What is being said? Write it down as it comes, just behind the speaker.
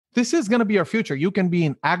This is going to be our future. You can be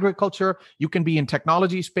in agriculture, you can be in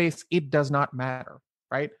technology space. It does not matter,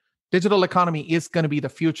 right? Digital economy is going to be the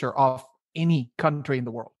future of any country in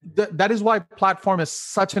the world. That is why platform is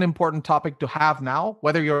such an important topic to have now.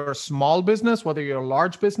 Whether you're a small business, whether you're a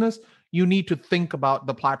large business, you need to think about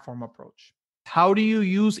the platform approach. How do you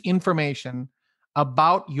use information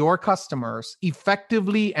about your customers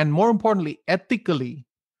effectively and, more importantly, ethically,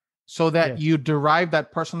 so that Yes. you derive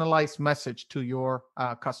that personalized message to your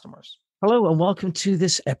customers? Hello and welcome to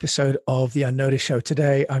this episode of The Unnoticed Show.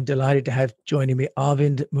 Today, I'm delighted to have joining me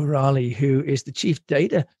Arvind Murali, who is the Chief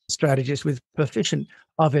Data Strategist with Perficient.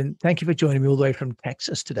 Arvind, thank you for joining me all the way from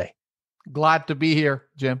Texas today. Glad to be here,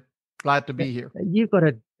 Jim. Glad to be here. You've got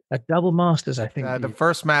a double master's, I think. The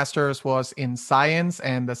first master's was in science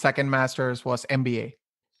and the second master's was MBA.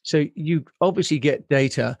 So you obviously get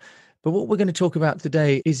data, but what we're going to talk about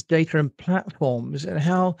today is data and platforms and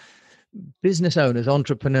how business owners,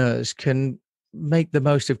 entrepreneurs can make the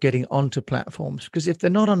most of getting onto platforms. Because if they're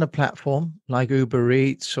not on a platform like Uber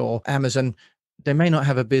Eats or Amazon, they may not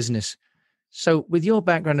have a business. So with your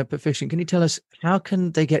background at Perficient, can you tell us how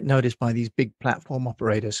can they get noticed by these big platform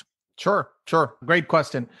operators? Sure. Great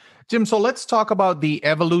question, Jim. So let's talk about the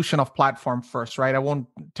evolution of platform first, right? I won't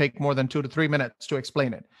take more than 2 to 3 minutes to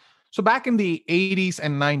explain it. So back in the 80s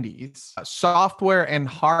and 90s, software and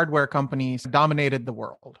hardware companies dominated the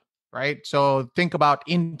world, right? So think about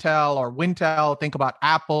Intel or Wintel, think about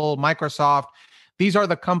Apple, Microsoft. These are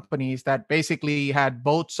the companies that basically had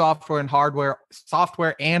both software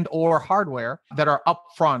and or hardware that are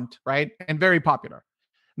upfront, right? And very popular.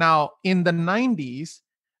 Now, in the 90s,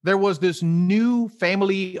 there was this new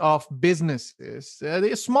family of businesses,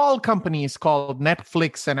 small companies called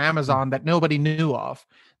Netflix and Amazon that nobody knew of.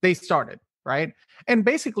 They started, right? And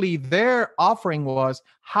basically their offering was,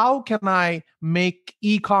 how can I make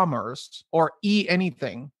e-commerce or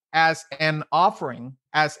anything as an offering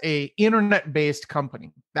as a internet-based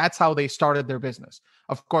company? That's how they started their business.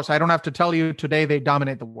 Of course, I don't have to tell you today they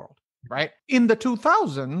dominate the world, right? In the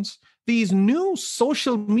 2000s, these new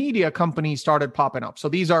social media companies started popping up. So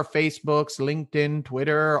these are Facebook's, LinkedIn,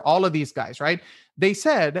 Twitter, all of these guys, right? They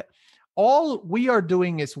said, all we are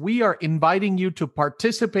doing is we are inviting you to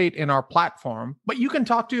participate in our platform, but you can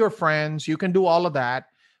talk to your friends, you can do all of that,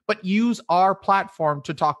 but use our platform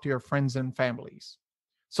to talk to your friends and families.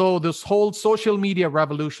 So this whole social media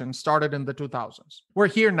revolution started in the 2000s. We're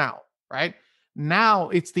here now, right? Now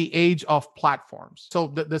it's the age of platforms. So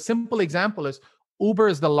the simple example is Uber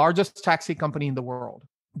is the largest taxi company in the world.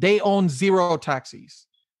 They own 0 taxis.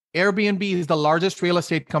 Airbnb is the largest real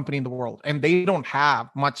estate company in the world, and they don't have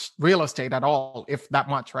much real estate at all, if that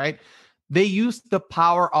much, right? They use the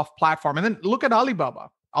power of platform. And then look at Alibaba.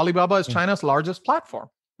 Alibaba is China's largest platform,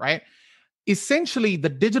 right? Essentially, the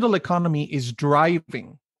digital economy is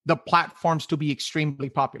driving the platforms to be extremely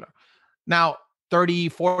popular. Now, 30,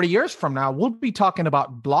 40 years from now, we'll be talking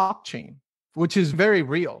about blockchain, which is very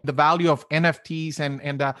real. The value of NFTs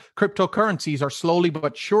and cryptocurrencies are slowly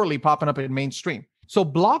but surely popping up in mainstream. So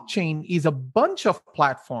blockchain is a bunch of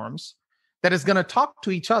platforms that is going to talk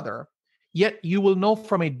to each other, yet you will know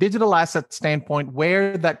from a digital asset standpoint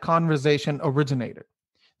where that conversation originated.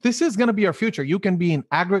 This is going to be our future. You can be in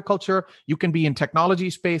agriculture, you can be in technology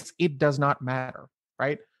space. It does not matter,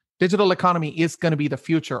 right? Digital economy is going to be the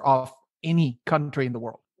future of any country in the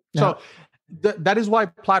world. Now, So that is why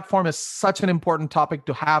platform is such an important topic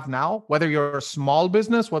to have now. Whether you're a small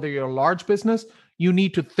business, whether you're a large business, you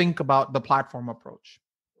need to think about the platform approach.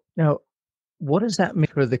 now, what does that mean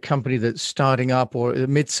for the company that's starting up or a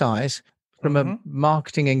mid-size from a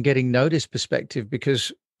marketing and getting noticed perspective?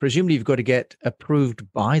 Because presumably you've got to get approved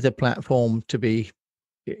by the platform to be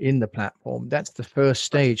in the platform. That's the first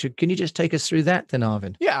stage. Can you just take us through that then,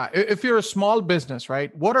 Arvind? Yeah, if you're a small business,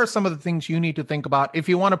 right, what are some of the things you need to think about if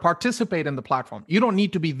you want to participate in the platform? You don't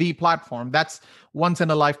need to be the platform. That's once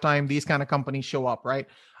in a lifetime, these kind of companies show up, right?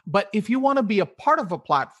 But if you want to be a part of a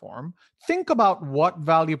platform, think about what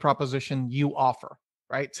value proposition you offer,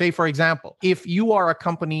 right? Say, for example, if you are a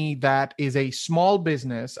company that is a small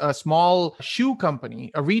business, a small shoe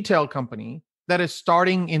company, a retail company that is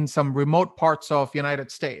starting in some remote parts of United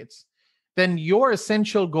States, then your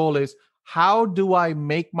essential goal is, how do I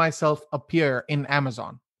make myself appear in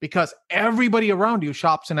Amazon? Because everybody around you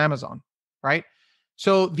shops in Amazon, right?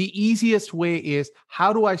 So the easiest way is,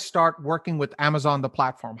 how do I start working with Amazon, the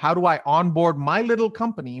platform? How do I onboard my little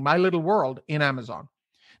company, my little world in Amazon?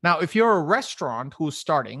 Now, if you're a restaurant who's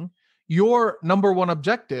starting, your number one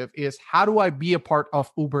objective is, how do I be a part of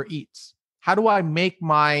Uber Eats? How do I make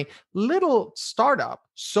my little startup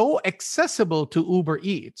so accessible to Uber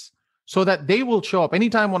Eats so that they will show up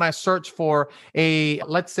anytime when I search for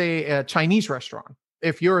let's say a Chinese restaurant.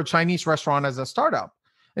 If you're a Chinese restaurant as a startup,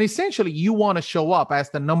 and essentially you want to show up as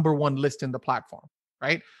the number one list in the platform,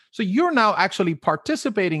 right? So you're now actually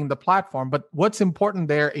participating in the platform. But what's important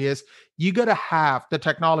there is you got to have the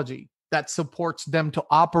technology that supports them to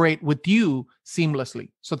operate with you seamlessly.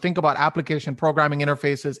 So think about application programming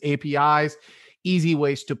interfaces, APIs, easy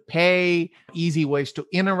ways to pay, easy ways to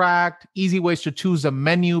interact, easy ways to choose a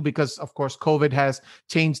menu, because of course, COVID has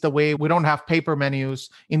changed the way we don't have paper menus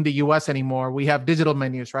in the US anymore. We have digital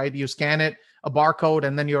menus, right? You scan it, a barcode,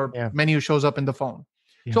 and then your menu shows up in the phone.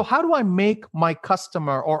 Yeah. So how do I make my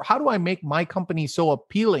customer, or how do I make my company so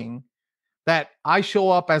appealing that I show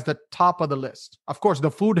up as the top of the list? Of course, the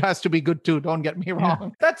food has to be good too. Don't get me wrong. Yeah.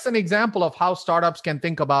 That's an example of how startups can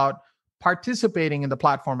think about participating in the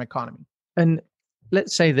platform economy. And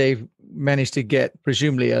let's say they've managed to get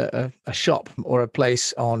presumably a shop or a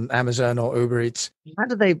place on Amazon or Uber Eats. How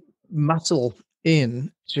do they muscle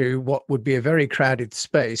in to what would be a very crowded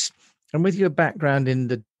space? And with your background in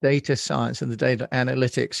the data science and the data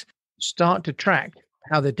analytics, start to track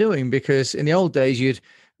how they're doing, because in the old days, you'd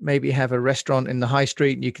maybe have a restaurant in the high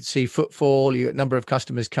street and you could see footfall, you got a number of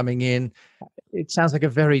customers coming in. It sounds like a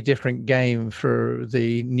very different game for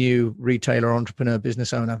the new retailer, entrepreneur,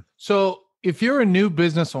 business owner. So if you're a new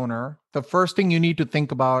business owner, the first thing you need to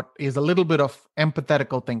think about is a little bit of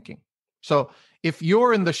empathetical thinking. So if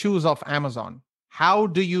you're in the shoes of Amazon, how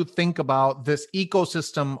do you think about this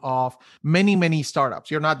ecosystem of many, many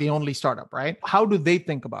startups? You're not the only startup, right? How do they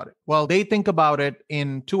think about it? Well, they think about it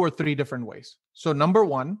in 2 or 3 different ways. So number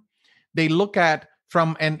one, they look at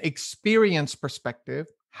from an experience perspective,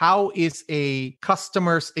 how is a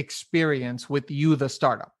customer's experience with you, the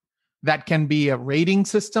startup? That can be a rating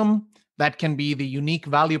system. That can be the unique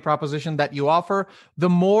value proposition that you offer. The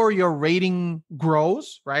more your rating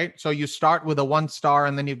grows, right? So you start with a 1 star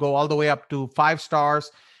and then you go all the way up to 5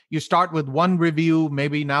 stars. You start with 1 review.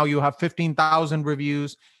 Maybe now you have 15,000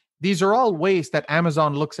 reviews. These are all ways that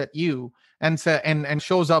Amazon looks at you and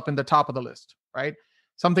shows up in the top of the list, right?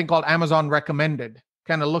 Something called Amazon Recommended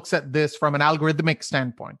kind of looks at this from an algorithmic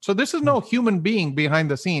standpoint. So this is no human being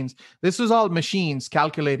behind the scenes. This is all machines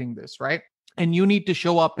calculating this, right? And you need to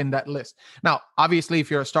show up in that list. Now, obviously,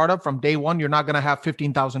 if you're a startup from day one, you're not going to have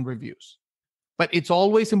 15,000 reviews. But it's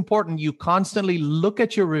always important you constantly look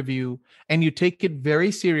at your review and you take it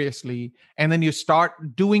very seriously. And then you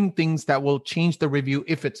start doing things that will change the review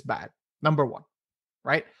if it's bad. Number one,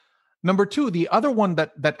 right? Number two, the other one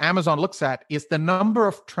that Amazon looks at is the number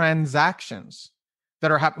of transactions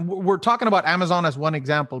that are happening. We're talking about Amazon as one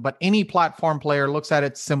example, but any platform player looks at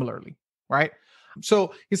it similarly, right?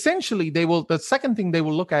 So essentially, the second thing they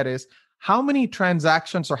will look at is how many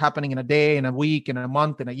transactions are happening in a day, in a week, in a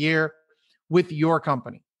month, in a year with your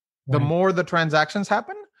company. Right. The more the transactions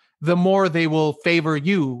happen, the more they will favor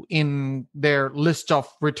you in their list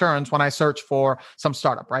of returns when I search for some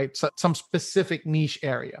startup, right? So some specific niche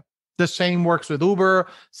area. The same works with Uber,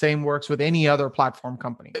 same works with any other platform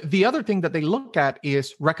company. The other thing that they look at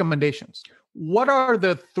is recommendations. What are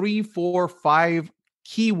the 3, 4, 5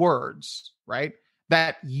 keywords, right,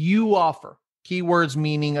 that you offer? Keywords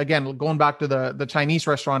meaning, again, going back to the Chinese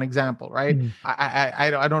restaurant example, right? Mm.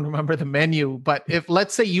 I don't remember the menu, but if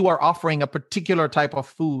let's say you are offering a particular type of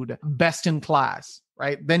food, best in class,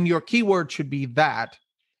 right? Then your keyword should be that.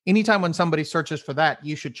 Anytime when somebody searches for that,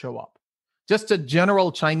 you should show up. Just a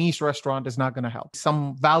general Chinese restaurant is not going to help.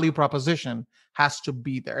 Some value proposition has to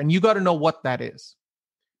be there. And you got to know what that is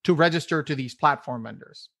to register to these platform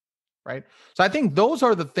vendors. Right. So I think those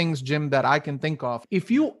are the things, Jim, that I can think of. If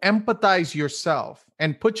you empathize yourself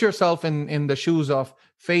and put yourself in the shoes of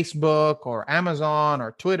Facebook or Amazon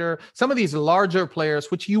or Twitter, some of these larger players,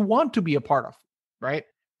 which you want to be a part of, right?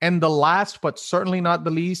 And the last, but certainly not the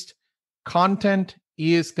least, content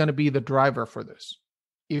is going to be the driver for this.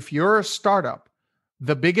 If you're a startup,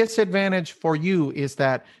 the biggest advantage for you is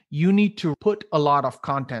that you need to put a lot of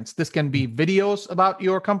contents. This can be videos about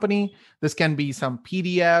your company. This can be some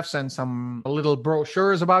PDFs and some little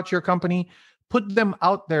brochures about your company. Put them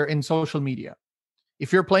out there in social media.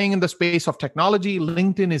 If you're playing in the space of technology,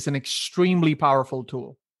 LinkedIn is an extremely powerful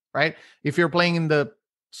tool, right? If you're playing in the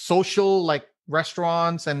social, like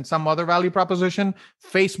restaurants and some other value proposition,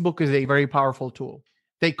 Facebook is a very powerful tool.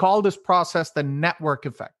 They call this process the network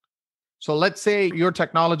effect. So let's say your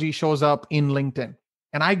technology shows up in LinkedIn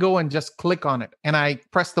and I go and just click on it and I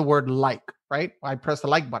press the word like, right? I press the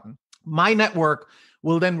like button. My network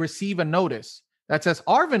will then receive a notice that says,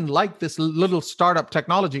 Arvind liked this little startup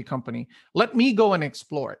technology company. Let me go and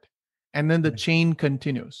explore it. And then the chain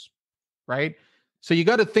continues, right? So you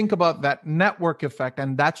got to think about that network effect.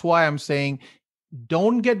 And that's why I'm saying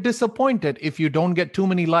don't get disappointed if you don't get too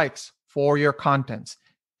many likes for your contents.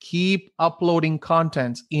 Keep uploading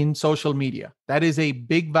contents in social media. That is a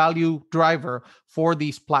big value driver for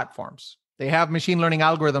these platforms. They have machine learning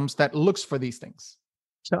algorithms that looks for these things.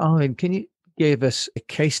 So, Arvind, can you give us a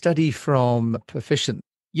case study from Perficient?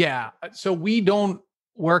 Yeah. So we don't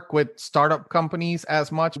work with startup companies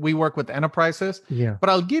as much. We work with enterprises. Yeah. But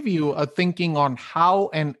I'll give you a thinking on how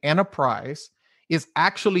an enterprise is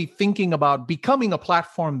actually thinking about becoming a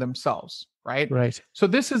platform themselves, right? Right. So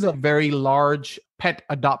this is a very large pet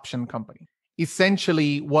adoption company.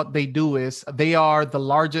 Essentially, what they do is they are the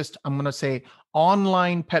largest, I'm going to say,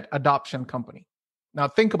 online pet adoption company. Now,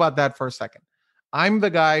 think about that for a second. I'm the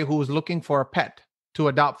guy who's looking for a pet to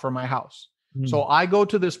adopt for my house. So I go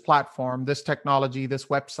to this platform, this technology, this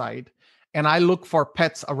website, and I look for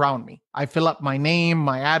pets around me. I fill up my name,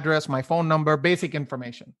 my address, my phone number, basic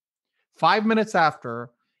information. 5 minutes after,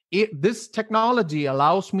 this technology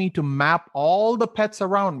allows me to map all the pets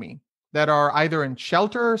around me that are either in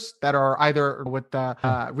shelters, that are either with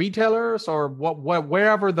retailers or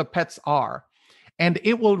wherever the pets are. And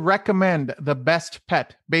it will recommend the best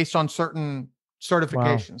pet based on certain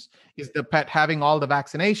certifications. Wow. Is the pet having all the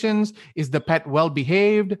vaccinations? Is the pet well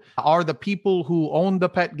behaved? Are the people who own the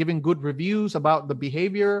pet giving good reviews about the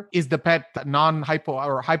behavior? Is the pet non-hypo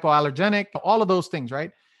or hypoallergenic? All of those things,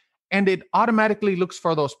 right? And it automatically looks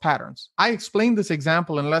for those patterns. I explained this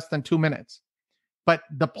example in less than 2 minutes, but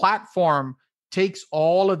the platform takes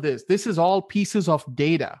all of this. This is all pieces of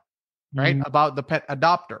data, right? About the pet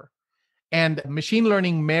adopter. And machine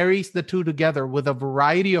learning marries the two together with a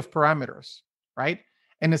variety of parameters, right?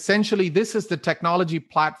 And essentially, this is the technology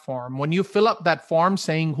platform. When you fill up that form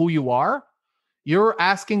saying who you are, you're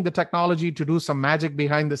asking the technology to do some magic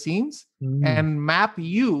behind the scenes and map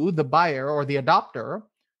you, the buyer or the adopter,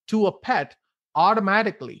 to a pet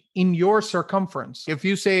automatically in your circumference. If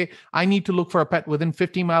you say, I need to look for a pet within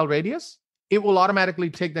 50-mile radius, it will automatically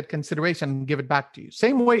take that consideration and give it back to you.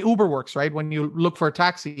 Same way Uber works, right? When you look for a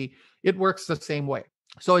taxi, it works the same way.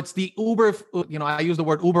 So it's the Uber, I use the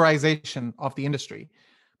word Uberization of the industry.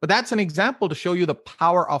 But that's an example to show you the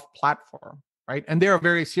power of platform, right? And they're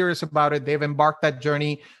very serious about it. They've embarked that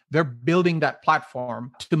journey. They're building that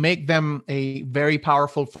platform to make them a very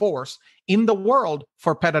powerful force in the world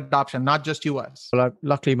for pet adoption, not just US. Well,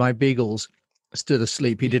 luckily my beagles stood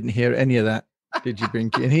asleep. He didn't hear any of that. Did you bring?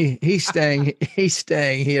 And he's staying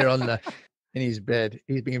here in his bed.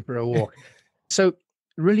 He's been for a walk. So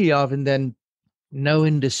really, Arvind, then no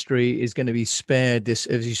industry is going to be spared this,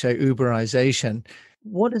 as you say, Uberization.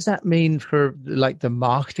 What does that mean for like the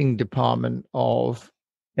marketing department of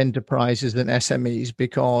enterprises and SMEs?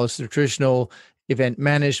 Because the traditional event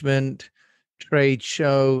management, trade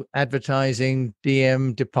show, advertising,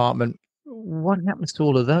 DM department, what happens to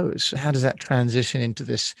all of those? How does that transition into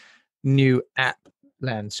this new app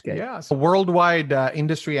landscape? Yeah, so worldwide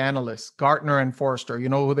industry analysts, Gartner and Forrester, you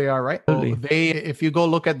know who they are, right? Totally. If you go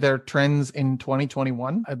look at their trends in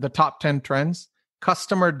 2021, the top 10 trends,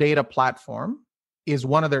 customer data platform is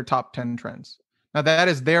one of their top 10 trends. Now, that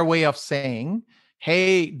is their way of saying,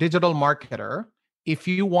 hey, digital marketer, if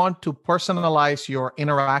you want to personalize your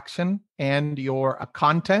interaction and your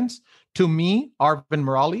contents to me, Arvind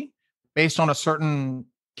Murali, based on a certain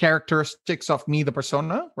characteristics of me, the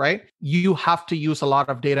persona, right? You have to use a lot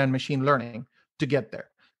of data and machine learning to get there.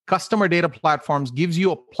 Customer data platforms gives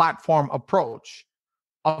you a platform approach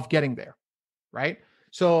of getting there, right?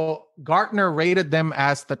 So Gartner rated them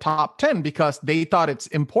as the top 10 because they thought it's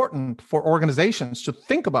important for organizations to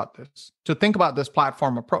think about this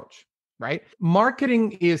platform approach, right?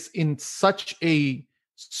 Marketing is in such a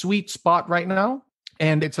sweet spot right now.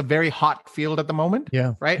 And it's a very hot field at the moment.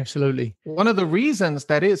 Yeah, right? Absolutely. One of the reasons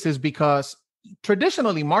that is because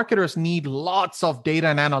traditionally marketers need lots of data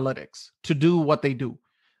and analytics to do what they do.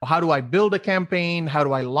 How do I build a campaign? How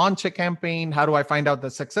do I launch a campaign? How do I find out the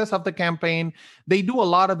success of the campaign? They do a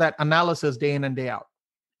lot of that analysis day in and day out.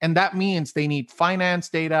 And that means they need finance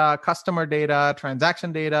data, customer data,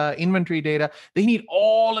 transaction data, inventory data. They need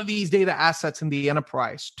all of these data assets in the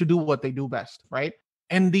enterprise to do what they do best, right?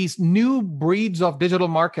 And these new breeds of digital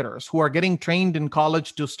marketers who are getting trained in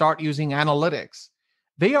college to start using analytics,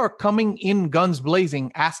 they are coming in guns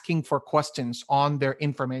blazing, asking for questions on their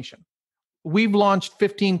information. We've launched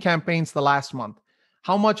 15 campaigns the last month.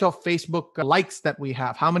 How much of Facebook likes that we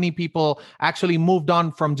have? How many people actually moved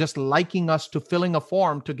on from just liking us to filling a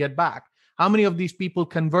form to get back? How many of these people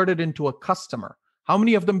converted into a customer? How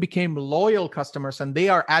many of them became loyal customers and they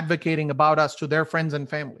are advocating about us to their friends and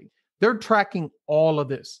family? They're tracking all of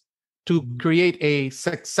this. to create a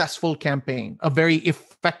successful campaign, a very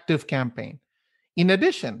effective campaign. In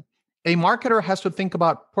addition, a marketer has to think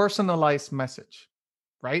about personalized message,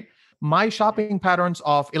 right? My shopping patterns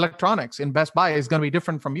of electronics in Best Buy is going to be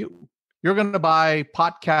different from you. You're going to buy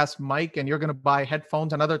podcast mic and you're going to buy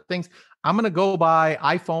headphones and other things. I'm going to go buy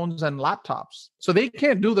iPhones and laptops. So they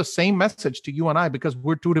can't do the same message to you and I because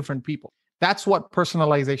we're two different people. That's what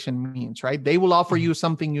personalization means, right? They will offer you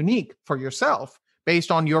something unique for yourself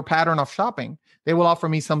based on your pattern of shopping. They will offer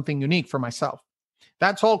me something unique for myself.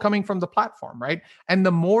 That's all coming from the platform, right? And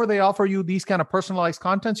the more they offer you these kind of personalized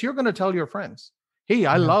contents, you're going to tell your friends, hey,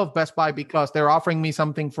 I love Best Buy because they're offering me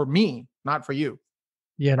something for me, not for you.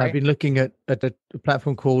 Yeah, and right? I've been looking at a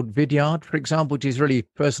platform called Vidyard, for example, which is really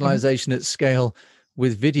personalization at scale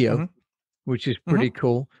with video, which is pretty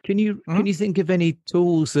cool. Can you think of any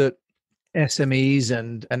tools that SMEs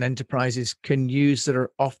and enterprises can use that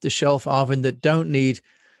are off the shelf, Arvind, that don't need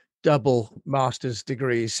double master's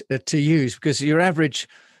degrees to use? Because your average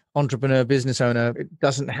entrepreneur, business owner,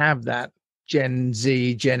 doesn't have that Gen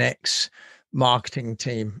Z, Gen X marketing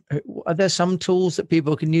team. Are there some tools that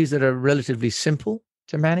people can use that are relatively simple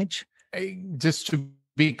to manage? Just to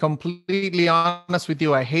be completely honest with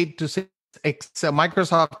you, I hate to say Excel.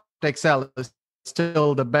 Microsoft Excel is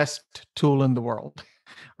still the best tool in the world,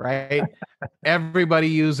 right? Everybody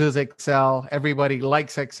uses Excel. Everybody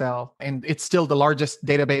likes Excel, and it's still the largest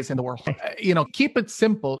database in the world. Keep it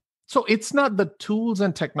simple. So it's not the tools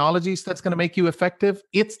and technologies that's going to make you effective.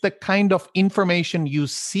 It's the kind of information you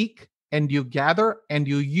seek and you gather and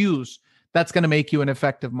you use that's going to make you an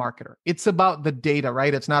effective marketer. It's about the data,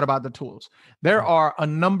 right? It's not about the tools. There are a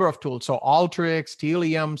number of tools. So Alteryx,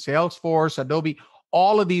 Telium, Salesforce, Adobe,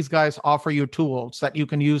 all of these guys offer you tools that you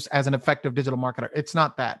can use as an effective digital marketer. It's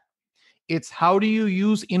not that. It's how do you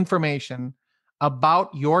use information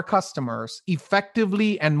about your customers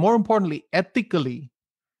effectively and, more importantly, ethically,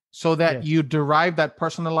 so that you derive that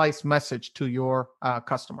personalized message to your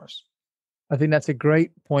customers. I think that's a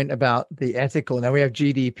great point about the ethical. Now we have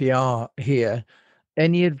GDPR here.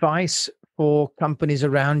 Any advice for companies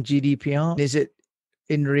around GDPR? Is it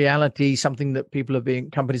in reality something that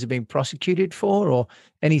companies are being prosecuted for, or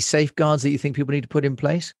any safeguards that you think people need to put in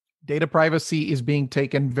place? Data privacy is being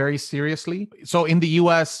taken very seriously. So in the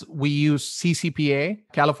US, we use CCPA,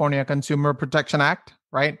 California Consumer Protection Act,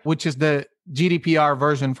 right? Which is the GDPR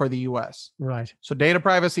version for the US. Right. So data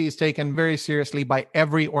privacy is taken very seriously by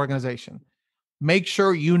every organization. Make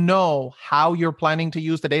sure you know how you're planning to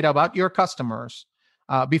use the data about your customers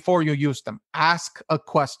before you use them. Ask a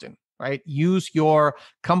question, right? Use your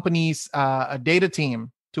company's data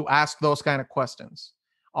team to ask those kind of questions.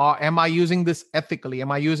 Am I using this ethically?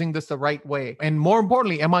 Am I using this the right way? And more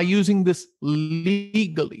importantly, am I using this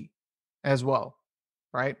legally as well,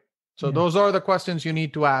 right? So those are the questions you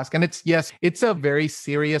need to ask. And it's a very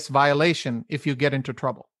serious violation if you get into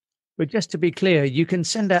trouble. But just to be clear, you can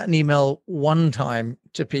send out an email one time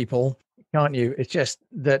to people, can't you? It's just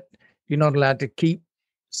that you're not allowed to keep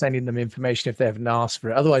sending them information if they haven't asked for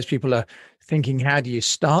it. Otherwise, people are thinking, how do you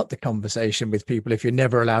start the conversation with people if you're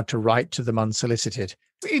never allowed to write to them unsolicited?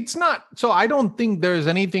 It's not. So I don't think there's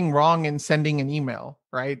anything wrong in sending an email,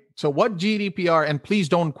 right? So what GDPR, and please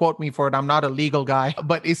don't quote me for it, I'm not a legal guy,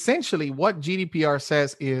 but essentially what GDPR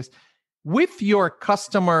says is, with your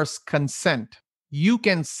customer's consent, you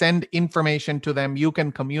can send information to them, you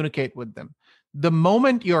can communicate with them. The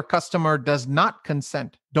moment your customer does not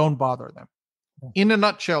consent, don't bother them. In a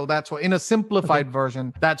nutshell, in a simplified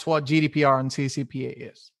version, that's what GDPR and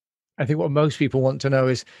CCPA is. I think what most people want to know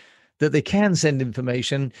is that they can send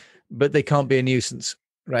information, but they can't be a nuisance,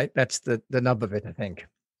 right? That's the nub of it, I think.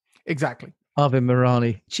 Exactly. Arvind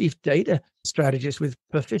Murali, Chief Data Strategist with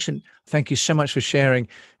Perficient. Thank you so much for sharing,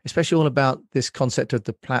 especially all about this concept of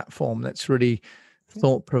the platform. That's really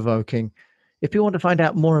thought-provoking. If you want to find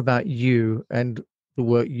out more about you and the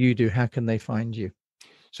work you do, how can they find you?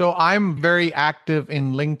 So I'm very active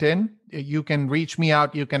in LinkedIn. You can reach me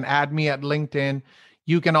out. You can add me at LinkedIn.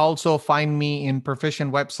 You can also find me in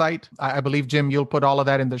Perficient website. I believe, Jim, you'll put all of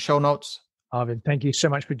that in the show notes. Arvind, thank you so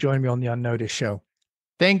much for joining me on the Unnoticed Show.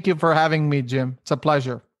 Thank you for having me, Jim. It's a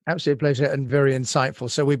pleasure. Absolute pleasure and very insightful.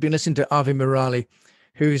 So we've been listening to Arvind Murali,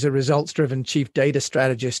 who's a results-driven chief data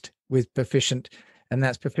strategist with Perficient, and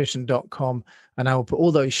that's perficient.com. And I will put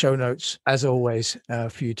all those show notes, as always,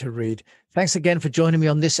 for you to read. Thanks again for joining me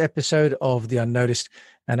on this episode of The Unnoticed.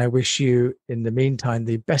 And I wish you, in the meantime,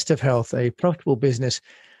 the best of health, a profitable business,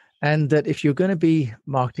 and that if you're going to be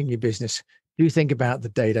marketing your business, do think about the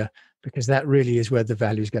data, because that really is where the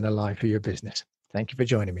value is going to lie for your business. Thank you for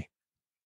joining me.